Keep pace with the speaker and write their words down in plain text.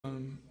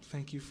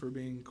thank you for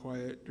being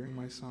quiet during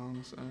my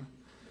songs.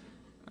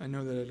 I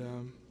know that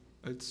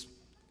it's,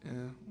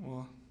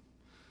 well,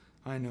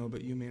 I know,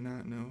 but you may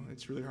not know.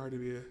 It's really hard to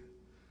be a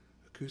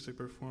acoustic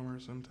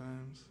performer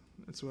sometimes.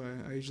 That's why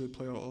I usually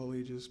play all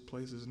ages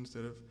places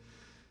instead of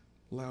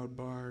loud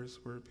bars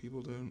where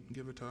people don't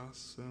give a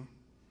toss. So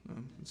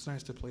it's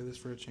nice to play this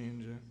for a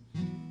change.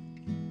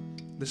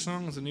 This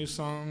song is a new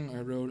song I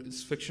wrote.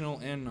 It's fictional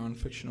and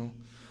non-fictional.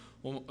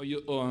 Well,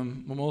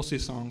 mostly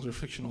songs are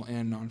fictional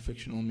and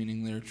non-fictional,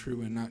 meaning they're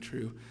true and not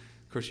true.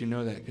 Of course, you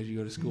know that because you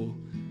go to school.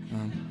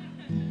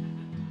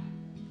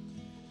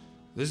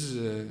 This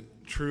is a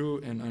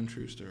true and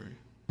untrue story.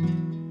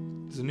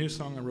 It's a new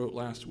song I wrote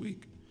last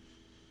week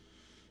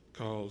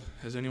called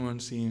Has Anyone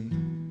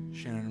Seen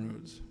Shannon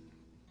Roads?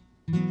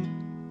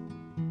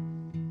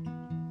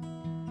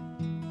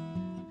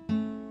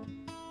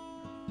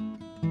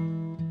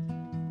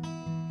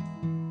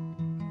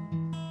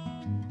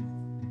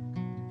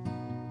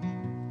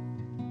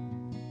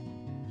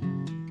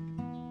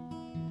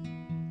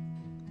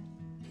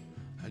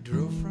 I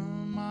drove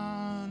from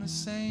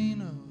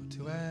Montesano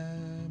to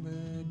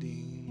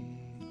Aberdeen,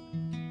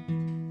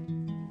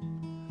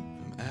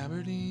 from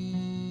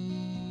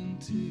Aberdeen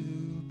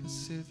to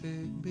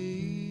Pacific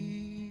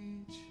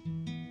Beach,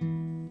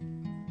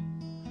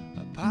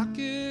 a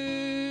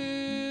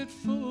pocket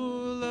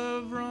full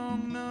of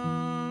wrong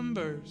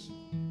numbers.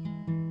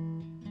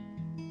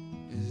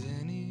 Has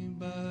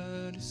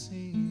anybody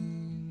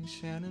seen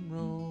Shannon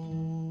Roads?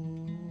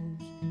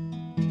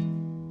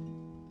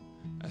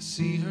 I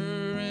see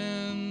her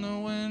in the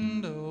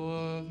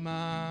window of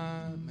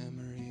my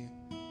memory,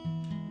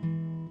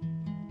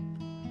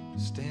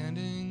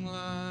 standing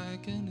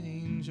like an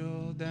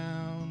angel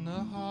down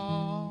the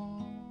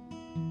hall.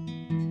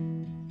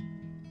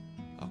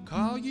 I'll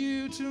call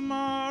you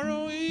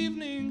tomorrow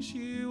evening,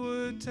 she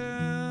would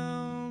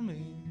tell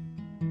me.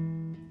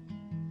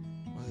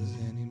 Was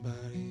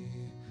anybody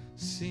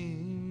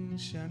seen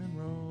Shannon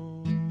Roads?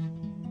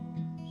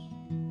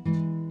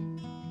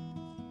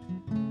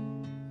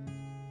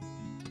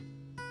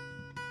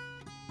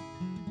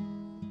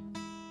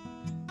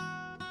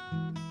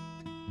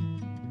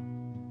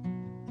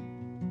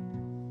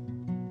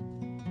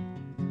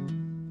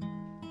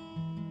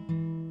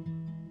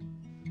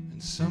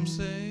 Some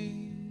say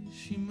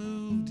she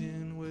moved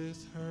in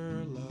with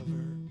her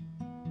lover,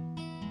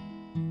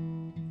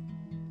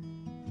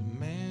 the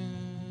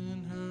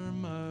man her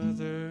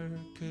mother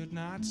could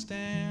not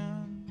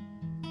stand.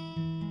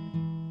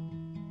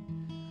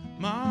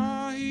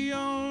 Ma, he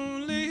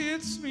only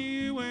hits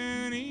me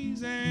when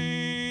he's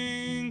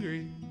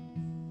angry.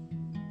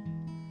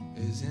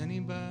 Has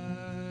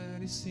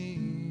anybody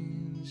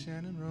seen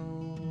Shannon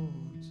Roads?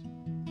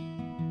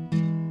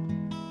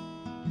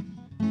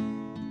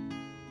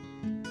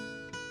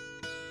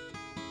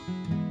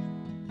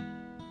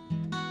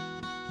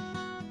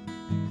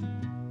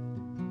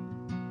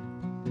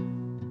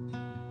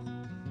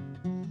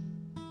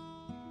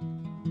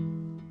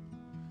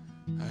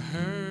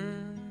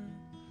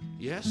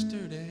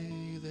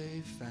 Yesterday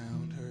they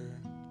found her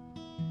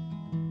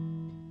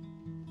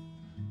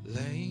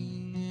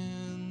laying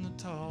in the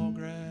tall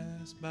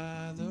grass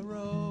by the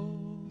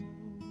road.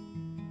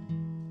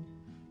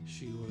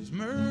 She was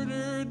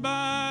murdered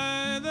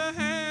by the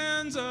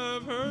hands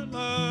of her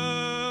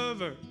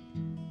lover.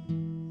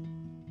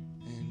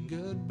 And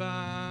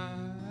goodbye,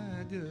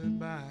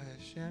 goodbye,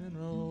 Shannon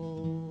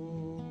Road.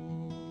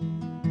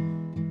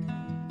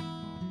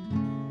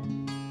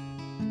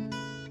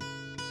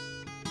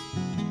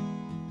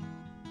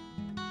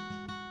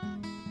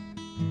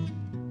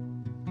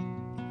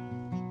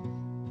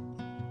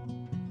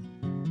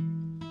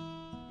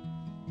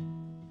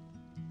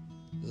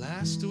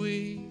 Last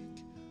week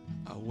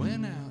I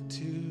went out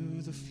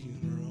to the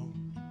funeral,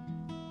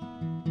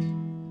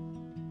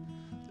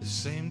 the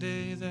same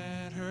day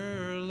that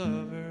her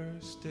lover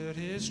stood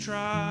his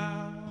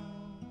trial.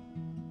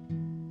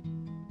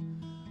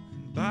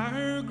 And by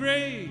her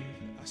grave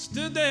I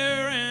stood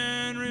there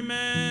and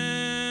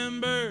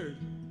remembered,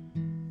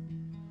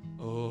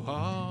 oh,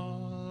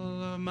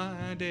 all of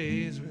my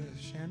days with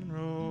Shannon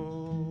Road.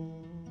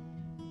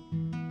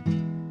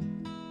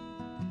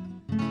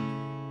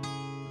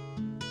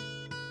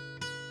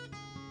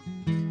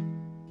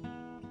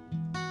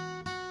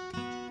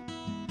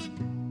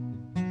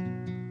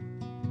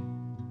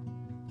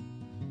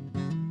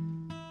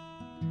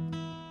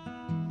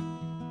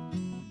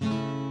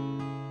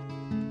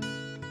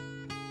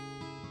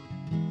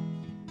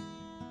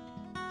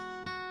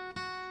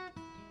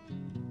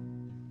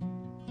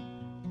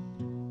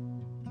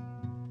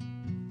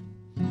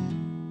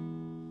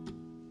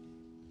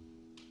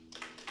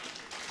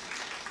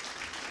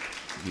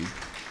 Thank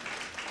you.